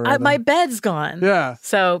Thoreau, my bed's gone. Yeah.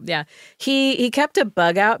 So, yeah. He kept a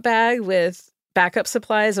bug out bag with backup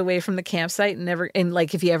supplies away from the campsite and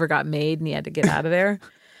if he ever got made and he had to get out of there.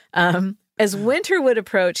 As winter would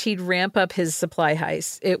approach, he'd ramp up his supply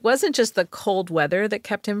heist. It wasn't just the cold weather that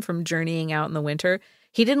kept him from journeying out in the winter.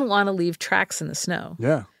 He didn't want to leave tracks in the snow.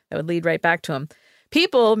 Yeah. That would lead right back to him.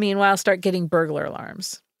 People, meanwhile, start getting burglar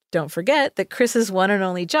alarms. Don't forget that Chris's one and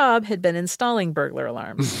only job had been installing burglar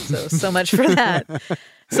alarms. So much for that.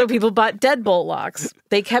 So people bought deadbolt locks.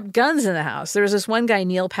 They kept guns in the house. There was this one guy,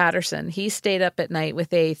 Neil Patterson. He stayed up at night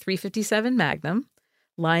with a .357 Magnum,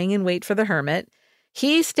 lying in wait for the Hermit.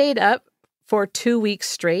 He stayed up for 2 weeks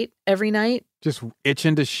straight every night. Just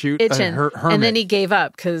itching to shoot a Hermit. And then he gave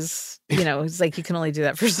up because, it's like you can only do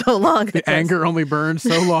that for so long. The anger only burns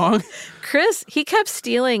so long. Chris, he kept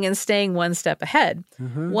stealing and staying one step ahead.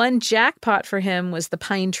 One jackpot for him was the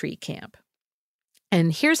Pine Tree Camp.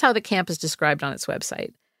 And here's how the camp is described on its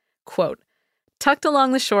website. Quote, tucked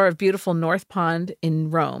along the shore of beautiful North Pond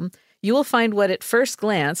in Rome, you will find what at first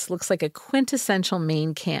glance looks like a quintessential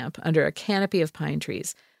Maine camp under a canopy of pine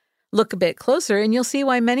trees. Look a bit closer and you'll see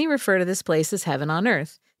why many refer to this place as heaven on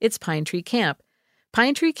earth. It's Pine Tree Camp.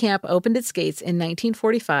 Pine Tree Camp opened its gates in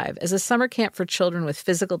 1945 as a summer camp for children with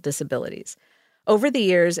physical disabilities. Over the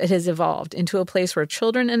years, it has evolved into a place where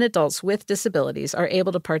children and adults with disabilities are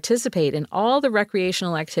able to participate in all the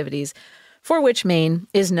recreational activities for which Maine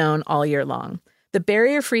is known all year long. The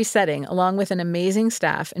barrier-free setting, along with an amazing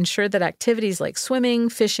staff, ensured that activities like swimming,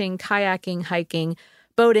 fishing, kayaking, hiking,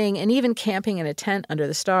 boating, and even camping in a tent under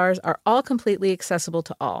the stars are all completely accessible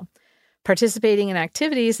to all. Participating in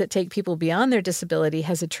activities that take people beyond their disability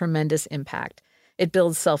has a tremendous impact. It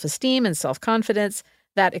builds self-esteem and self-confidence.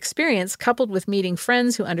 That experience, coupled with meeting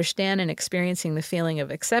friends who understand and experiencing the feeling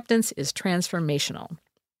of acceptance, is transformational.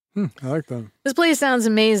 I like that. This place sounds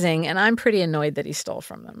amazing, and I'm pretty annoyed that he stole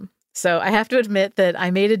from them. So I have to admit that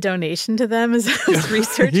I made a donation to them as I was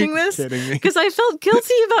researching this. Because I felt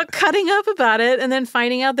guilty about cutting up about it and then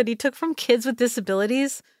finding out that he took from kids with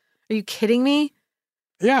disabilities. Are you kidding me?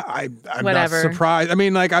 Yeah, I'm not surprised. I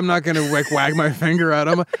mean, like, I'm not going to wag my finger at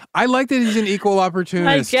him. I like that he's an equal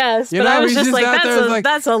opportunist. I guess, but I was just like,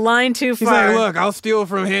 that's a line too far. He's like, look, I'll steal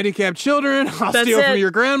from handicapped children. I'll steal from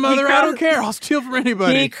your grandmother. I don't care. I'll steal from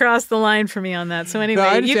anybody. He crossed the line for me on that. So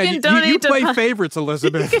anyway, you can donate you play favorites,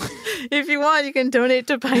 Elizabeth. If you want, you can donate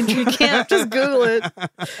to Pine Tree Camp. Just Google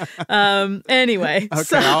it. Anyway. Okay,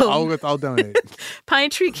 so, I'll donate.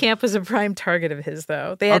 Pine Tree Camp was a prime target of his,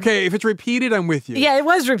 though. Okay, if it's repeated, I'm with you. Yeah, it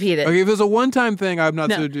was repeated. Okay, if it was a one-time thing, I'm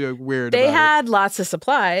not so weird They about had lots of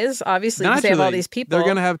supplies, obviously, because they have all these people. They're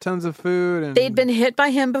going to have tons of food. And they'd been hit by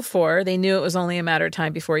him before. They knew it was only a matter of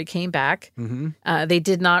time before he came back. Mm-hmm. They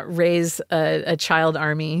did not raise a child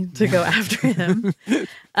army to go after him.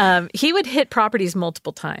 He would hit properties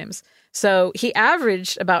multiple times. So he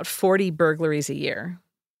averaged about 40 burglaries a year.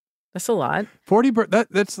 That's a lot. 40.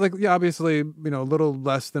 That's like, yeah, obviously, a little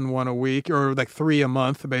less than one a week, or like 3 a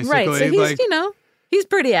month, basically. Right. So he's, he's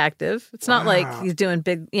pretty active. It's not like he's doing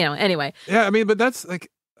big, anyway. Yeah, I mean, but that's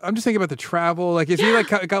like, I'm just thinking about the travel. Like, is he like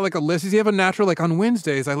got like a list? Does he have a natural, like, on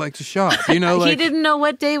Wednesdays I like to shop? Like, he didn't know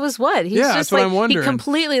what day was what. He's just that's what I'm wondering. He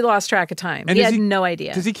completely lost track of time. And he had no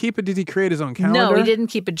idea. Does he keep it? Did he create his own calendar? No, he didn't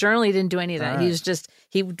keep a journal. He didn't do any of that. Right.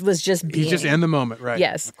 He was just being. He's just in the moment, right?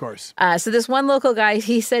 Yes. Of course. So this one local guy,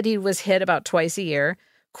 he said he was hit about twice a year.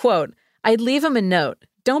 Quote, I'd leave him a note.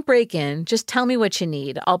 Don't break in. Just tell me what you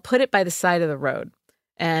need. I'll put it by the side of the road.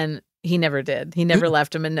 And he never did. He never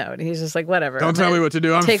left him a note. He's just like, whatever. Don't tell me what to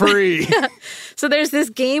do. I'm free. So there's this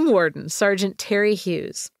game warden, Sergeant Terry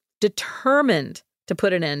Hughes, determined to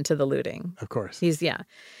put an end to the looting. Of course. He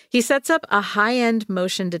sets up a high-end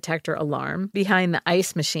motion detector alarm behind the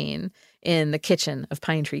ice machine in the kitchen of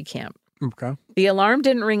Pine Tree Camp. Okay. The alarm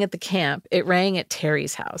didn't ring at the camp. It rang at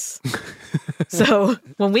Terry's house. So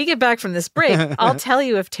when we get back from this break, I'll tell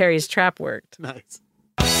you if Terry's trap worked. Nice.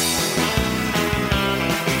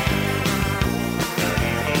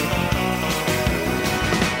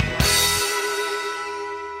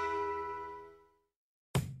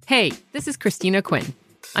 Hey, this is Christina Quinn.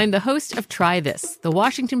 I'm the host of Try This, the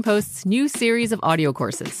Washington Post's new series of audio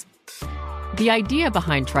courses. The idea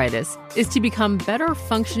behind Try This is to become better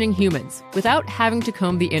functioning humans without having to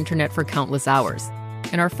comb the internet for countless hours.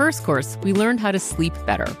 In our first course, we learned how to sleep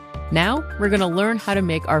better. Now, we're going to learn how to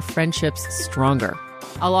make our friendships stronger.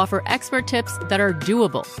 I'll offer expert tips that are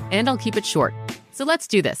doable, and I'll keep it short. So let's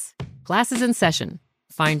do this. Class is in session.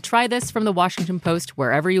 Find Try This from the Washington Post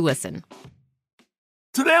wherever you listen.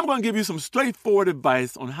 Today I'm going to give you some straightforward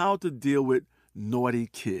advice on how to deal with naughty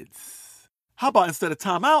kids. How about instead of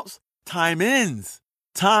timeouts, time-ins?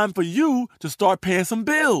 Time for you to start paying some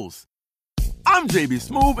bills. I'm JB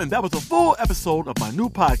Smoove, and that was a full episode of my new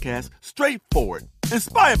podcast, Straightforward,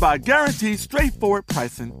 inspired by guaranteed straightforward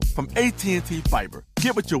pricing from AT&T Fiber.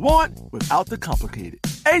 Get what you want without the complicated.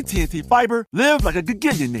 AT&T Fiber, live like a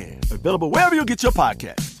gigillionaire. Available wherever you get your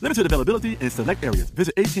podcasts. Limited availability in select areas.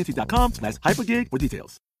 Visit AT&T.com/hypergig for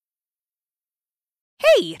details.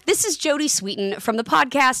 Hey, this is Jodie Sweetin from the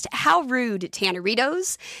podcast How Rude,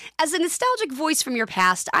 Tanneritos. As a nostalgic voice from your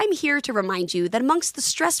past, I'm here to remind you that amongst the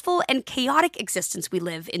stressful and chaotic existence we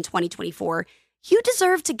live in 2024, you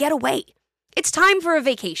deserve to get away. It's time for a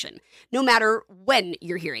vacation, no matter when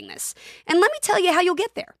you're hearing this. And let me tell you how you'll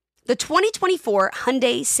get there. The 2024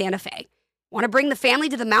 Hyundai Santa Fe. Want to bring the family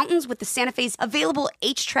to the mountains with the Santa Fe's available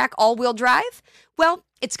H-Track all-wheel drive? Well,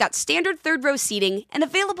 it's got standard third-row seating and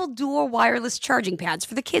available dual wireless charging pads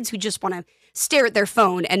for the kids who just want to stare at their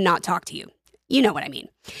phone and not talk to you. You know what I mean.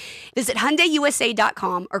 Visit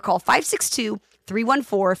HyundaiUSA.com or call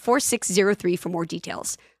 562-314-4603 for more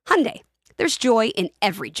details. Hyundai, there's joy in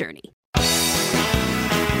every journey.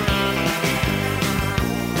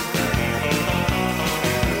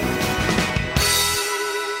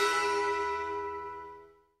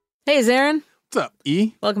 Hey, Zarin. What's up,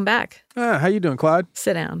 E? Welcome back. How you doing, Claude?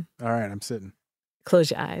 Sit down. All right, I'm sitting.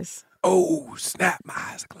 Close your eyes. Oh, snap, my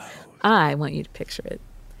eyes are closed. I want you to picture it.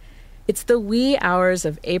 It's the wee hours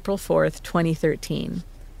of April 4th, 2013.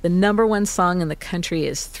 The number one song in the country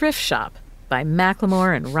is Thrift Shop by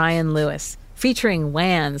Macklemore and Ryan Lewis, featuring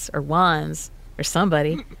Wands or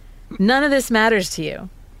somebody. None of this matters to you.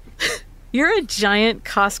 You're a giant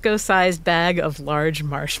Costco-sized bag of large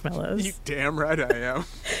marshmallows. You damn right I am.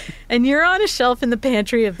 And you're on a shelf in the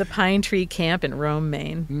pantry of the Pine Tree Camp in Rome,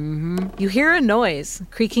 Maine. Mm-hmm. You hear a noise,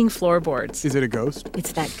 creaking floorboards. Is it a ghost?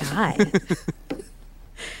 It's that guy.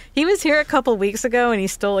 He was here a couple weeks ago, and he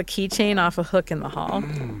stole a keychain off a hook in the hall.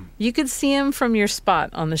 You could see him from your spot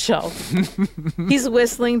on the shelf. He's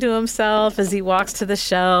whistling to himself as he walks to the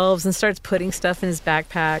shelves and starts putting stuff in his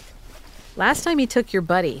backpack. Last time he took your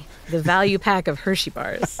buddy, the value pack of Hershey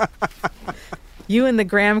bars. You and the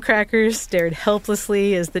graham crackers stared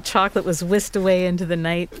helplessly as the chocolate was whisked away into the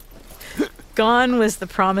night. Gone was the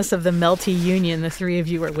promise of the melty union the three of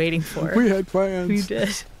you were waiting for. We had plans. We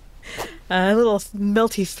did. A little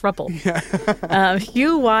melty thruple. Yeah.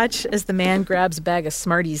 You watch as the man grabs a bag of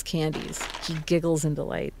Smarties candies. He giggles in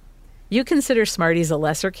delight. You consider Smarties a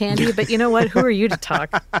lesser candy, but you know what? Who are you to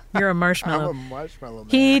talk? You're a marshmallow. I'm a marshmallow man.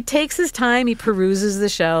 He takes his time. He peruses the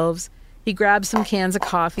shelves. He grabs some cans of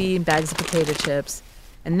coffee and bags of potato chips.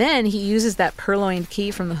 And then he uses that purloined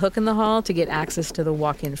key from the hook in the hall to get access to the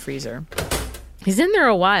walk-in freezer. He's in there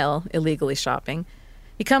a while, illegally shopping.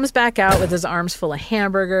 He comes back out with his arms full of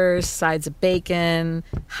hamburgers, sides of bacon,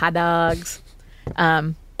 hot dogs.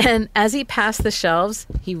 And as he passed the shelves,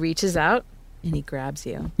 he reaches out and he grabs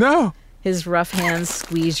you. No! His rough hands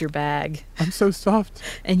squeeze your bag. I'm so soft.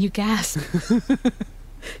 And you gasp.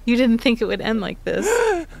 You didn't think it would end like this.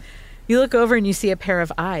 You look over and you see a pair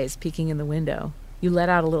of eyes peeking in the window. You let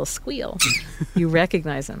out a little squeal. You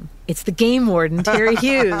recognize him. It's the game warden, Terry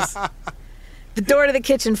Hughes. The door to the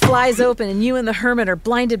kitchen flies open and you and the Hermit are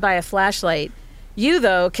blinded by a flashlight. You,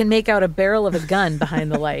 though, can make out a barrel of a gun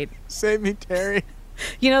behind the light. Save me, Terry.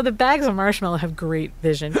 You know, the bags of marshmallow have great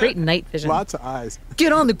vision, great night vision. Lots of eyes.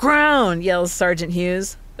 Get on the ground, yells Sergeant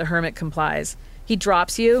Hughes. The Hermit complies. He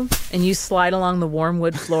drops you, and you slide along the warm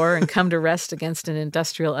wood floor and come to rest against an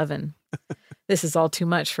industrial oven. This is all too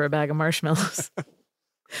much for a bag of marshmallows.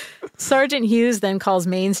 Sergeant Hughes then calls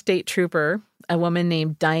Maine State Trooper, a woman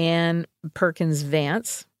named Diane Perkins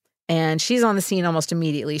Vance, and she's on the scene almost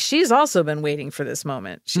immediately. She's also been waiting for this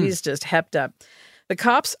moment. She's just hepped up. The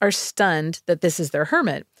cops are stunned that this is their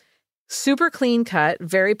Hermit. Super clean cut,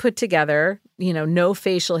 very put together, no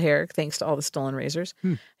facial hair, thanks to all the stolen razors.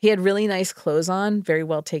 He had really nice clothes on, very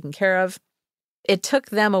well taken care of. It took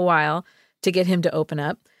them a while to get him to open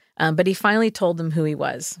up, but he finally told them who he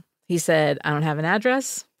was. He said, I don't have an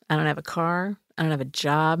address, I don't have a car, I don't have a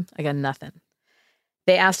job, I got nothing.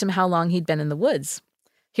 They asked him how long he'd been in the woods.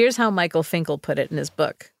 Here's how Michael Finkel put it in his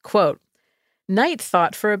book. Quote, Knight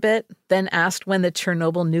thought for a bit, then asked when the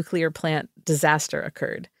Chernobyl nuclear plant disaster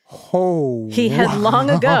occurred. Oh, he had long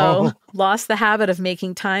ago lost the habit of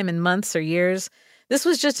making time in months or years. This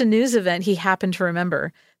was just a news event he happened to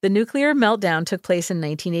remember. The nuclear meltdown took place in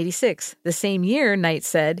 1986. The same year, Knight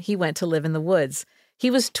said, he went to live in the woods. He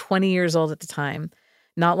was 20 years old at the time,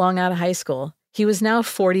 not long out of high school. He was now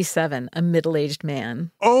 47, a middle-aged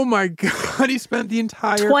man. Oh my God, he spent the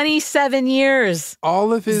entire 27 years.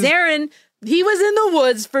 All of his Zarin, he was in the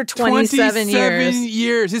woods for 27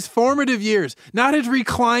 years. His formative years, not his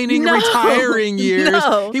reclining, retiring years.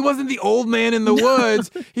 No. He wasn't the old man in the woods.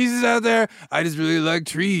 He's just out there. I just really like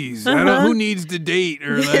trees. I don't know who needs to date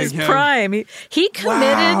or his prime. He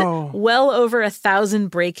committed well over 1,000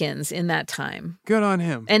 break-ins in that time. Good on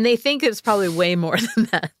him. And they think it's probably way more than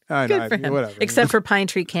that. I Good know, for him. whatever. Except for Pine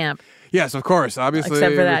Tree Camp. Yes, of course. Obviously,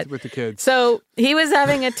 except for that. With the kids. So he was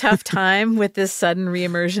having a tough time with this sudden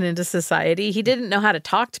reimmersion into society. He didn't know how to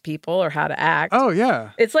talk to people or how to act. Oh, yeah.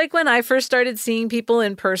 It's like when I first started seeing people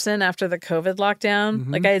in person after the COVID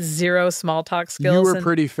lockdown. Like I had zero small talk skills. You were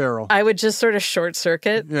pretty feral. I would just sort of short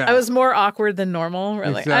circuit. Yeah. I was more awkward than normal.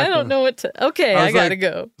 Like, I don't know what to... Okay, I gotta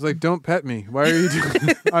go. I was like, don't pet me. Why are you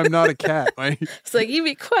doing... I'm not a cat. It's like, you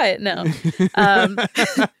be quiet now.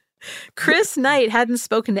 Chris Knight hadn't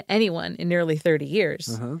spoken to anyone in nearly 30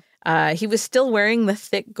 years. He was still wearing the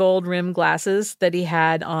thick gold-rimmed glasses that he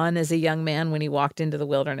had on as a young man when he walked into the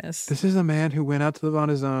wilderness. This is a man who went out to live on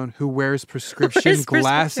his own, who wears prescription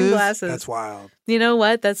glasses. That's wild. You know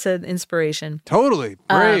what? That's an inspiration. Totally.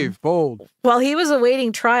 Brave, bold. While he was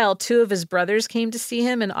awaiting trial, 2 of his brothers came to see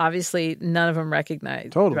him, and obviously none of them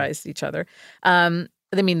recognized each other.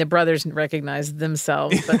 I mean, the brothers recognized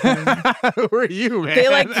themselves. But who are you,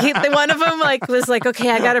 man? One of them was like, okay,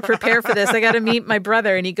 I got to prepare for this. I got to meet my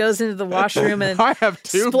brother. And he goes into the washroom and I have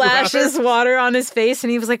 2 splashes brothers. Water on his face.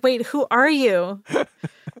 And he was like, wait, who are you?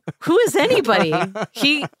 Who is anybody?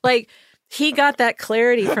 He got that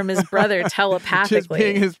clarity from his brother telepathically. Just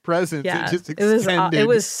being his presence. Yeah, It just extended. it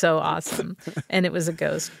was so awesome. And it was a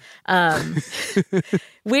ghost.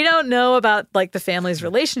 We don't know about like the family's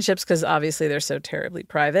relationships because obviously they're so terribly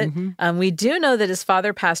private. We do know that his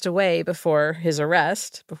father passed away before his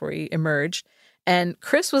arrest, before he emerged. And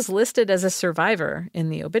Chris was listed as a survivor in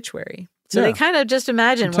the obituary. So they kind of just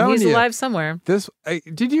imagine, well, he's alive somewhere.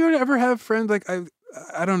 Did you ever have friends like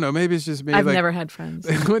I don't know. Maybe it's just me. I've never had friends.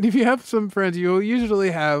 If you have some friends, you'll usually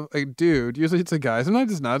have a dude. Usually it's a guy.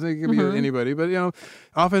 Sometimes it's not. It can be anybody. But,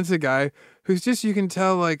 often it's a guy who's just, you can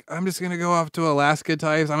tell, like, I'm just going to go off to Alaska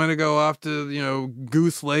types. I'm going to go off to,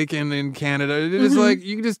 Goose Lake in Canada. It's like,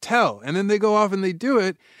 you can just tell. And then they go off and they do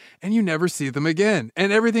it. And you never see them again.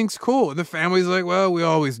 And everything's cool. The family's like, well, we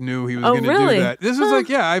always knew he was going to do that. This was like,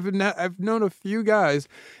 I've known a few guys,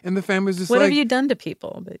 and the family's just what have you done to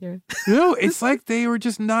people that you're... No, it's like they were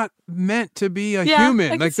just not meant to be a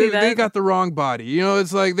human. Like they got the wrong body.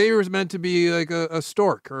 It's like they were meant to be like a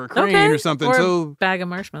stork or a crane or something. Or a bag of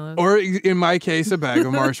marshmallows. Or in my case, a bag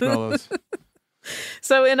of marshmallows.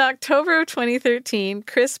 So in October of 2013,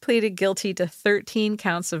 Chris pleaded guilty to 13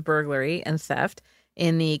 counts of burglary and theft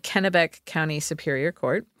in the Kennebec County Superior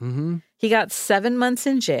Court. He got 7 months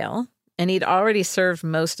in jail, and he'd already served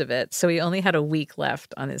most of it, so he only had a week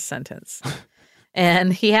left on his sentence.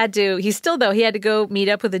 And he had to go meet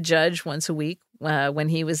up with a judge once a week when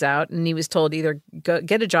he was out, and he was told either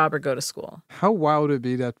get a job or go to school. How wild would it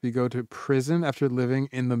be that we go to prison after living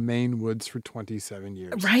in the Maine woods for 27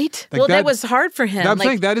 years? Right? Like that was hard for him. I'm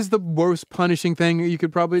saying that is the most punishing thing you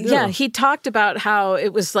could probably do. Yeah, he talked about how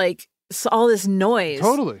it was like all this noise.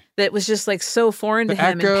 Totally. That was just like so foreign to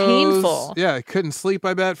him echoes, and painful. Yeah, I couldn't sleep,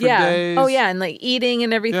 I bet, for days. Oh, yeah, and like eating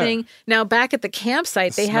and everything. Yeah. Now, back at the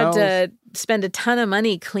campsite, they had to spend a ton of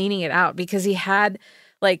money cleaning it out because he had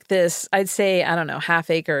like this, I'd say, I don't know, half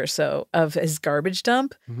acre or so of his garbage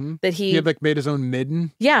dump that he had like made his own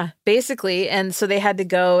midden. Yeah, basically. And so they had to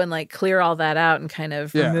go and like clear all that out and kind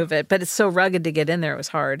of remove it. But it's so rugged to get in there. It was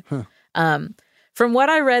hard. From what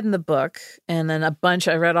I read in the book, and then I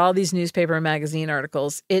read all these newspaper and magazine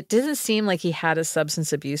articles, it didn't seem like he had a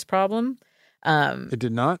substance abuse problem. It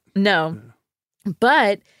did not? No.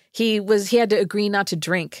 But he had to agree not to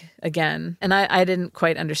drink again. And I didn't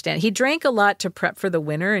quite understand. He drank a lot to prep for the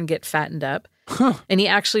winter and get fattened up. And he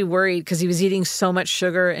actually worried because he was eating so much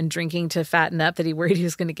sugar and drinking to fatten up that he worried he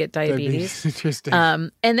was going to get diabetes. Interesting.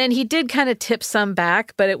 And then he did kind of tip some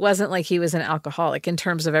back, but it wasn't like he was an alcoholic in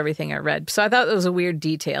terms of everything I read. So I thought that was a weird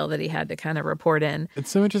detail that he had to kind of report in. It's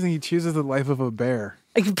so interesting. He chooses the life of a bear.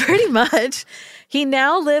 Like, pretty much. He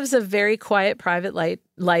now lives a very quiet, private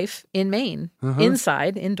life in Maine,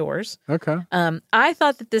 inside, indoors. Okay. I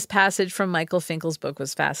thought that this passage from Michael Finkel's book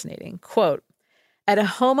was fascinating. Quote, at a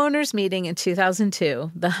homeowners meeting in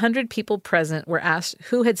 2002, the 100 people present were asked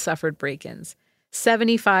who had suffered break-ins.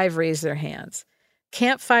 75 raised their hands.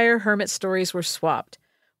 Campfire hermit stories were swapped.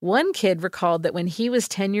 One kid recalled that when he was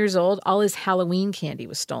 10 years old, all his Halloween candy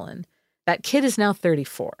was stolen. That kid is now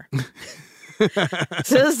 34.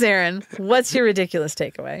 So, Zarin, what's your ridiculous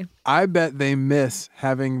takeaway? I bet they miss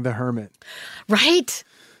having the hermit. Right.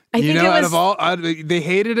 I think it was... they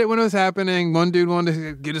hated it when it was happening. One dude wanted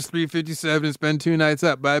to get his 357 and spend 2 nights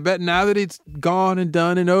up. But I bet now that it's gone and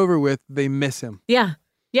done and over with, they miss him. Yeah.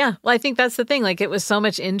 Yeah. Well, I think that's the thing. Like, it was so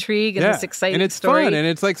much intrigue and this exciting and it's story. Fun. And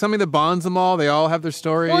it's like something that bonds them all. They all have their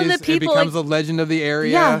stories. Well, and the people, it becomes a legend of the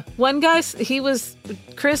area. Yeah. One guy,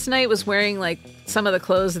 Chris Knight was wearing like some of the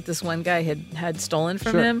clothes that this one guy had stolen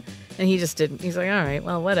from him. And he just didn't. He's like, all right,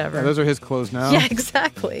 well, whatever. Yeah, those are his clothes now. Yeah,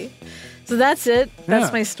 exactly. So that's it.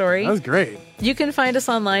 That's my story. That was great. You can find us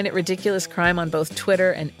online at Ridiculous Crime on both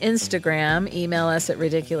Twitter and Instagram. Email us at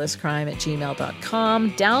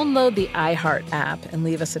ridiculouscrime@gmail.com. Download the iHeart app and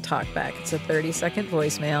leave us a talkback. It's a 30-second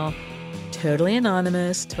voicemail. Totally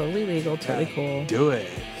anonymous, totally legal, totally cool. Do it.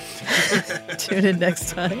 Tune in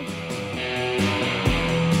next time.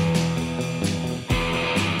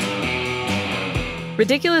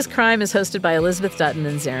 Ridiculous Crime is hosted by Elizabeth Dutton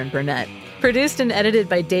and Zarin Burnett. Produced and edited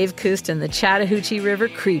by Dave Koost and the Chattahoochee River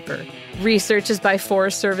Creeper. Research is by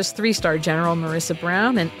Forest Service 3-star General Marissa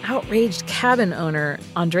Brown and outraged cabin owner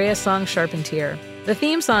Andrea Song Charpentier. The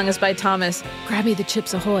theme song is by Thomas, Grab Me the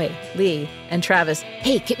Chips Ahoy, Lee, and Travis,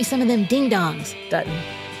 Hey, get me some of them ding-dongs, Dutton.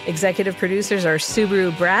 Executive producers are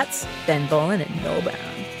Subaru Bratz, Ben Bolin, and Noel Brown.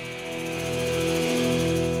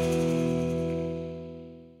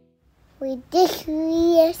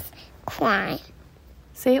 Ridiculous Crime.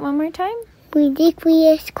 Say it one more time.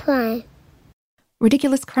 Ridiculous Crime.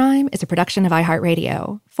 Ridiculous Crime is a production of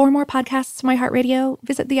iHeartRadio. For more podcasts from iHeartRadio,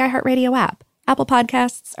 visit the iHeartRadio app, Apple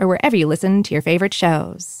Podcasts, or wherever you listen to your favorite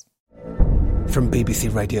shows. From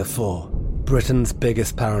BBC Radio 4, Britain's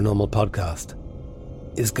biggest paranormal podcast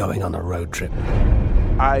is going on a road trip.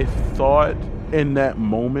 I thought in that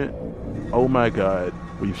moment, oh my God,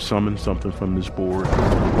 we've summoned something from this board.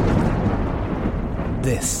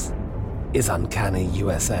 This is Uncanny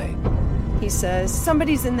USA. He says,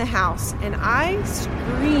 somebody's in the house, and I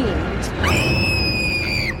screamed.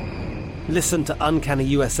 Listen to Uncanny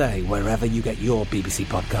USA wherever you get your BBC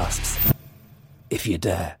podcasts, if you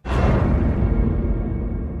dare.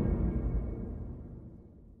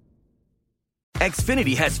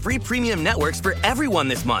 Xfinity has free premium networks for everyone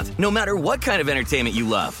this month, no matter what kind of entertainment you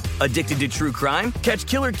love. Addicted to true crime? Catch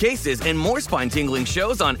killer cases and more spine-tingling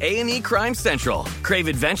shows on A&E Crime Central. Crave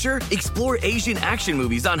adventure? Explore Asian action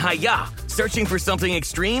movies on Hi-Ya. Searching for something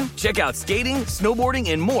extreme? Check out skating, snowboarding,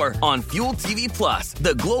 and more on Fuel TV Plus,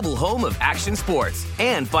 the global home of action sports.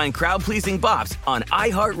 And find crowd-pleasing bops on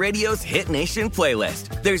iHeartRadio's Hit Nation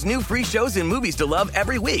playlist. There's new free shows and movies to love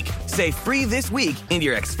every week. Say free this week in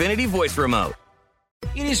your Xfinity voice remote.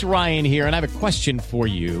 It is Ryan here, and I have a question for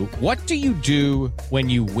you. What do you do when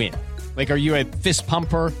you win? Like, are you a fist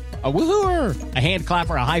pumper, a woo-hooer, a hand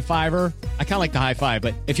clapper, a high fiver? I kind of like the high five,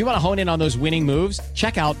 but if you want to hone in on those winning moves,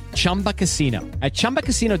 check out Chumba Casino. At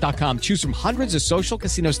ChumbaCasino.com, choose from hundreds of social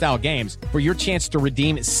casino-style games for your chance to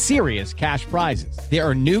redeem serious cash prizes. There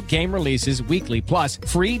are new game releases weekly, plus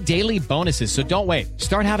free daily bonuses, so don't wait.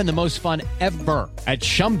 Start having the most fun ever at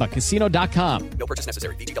ChumbaCasino.com. No purchase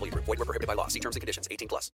necessary. VGW Group. Void where prohibited by law. See terms and conditions. 18+.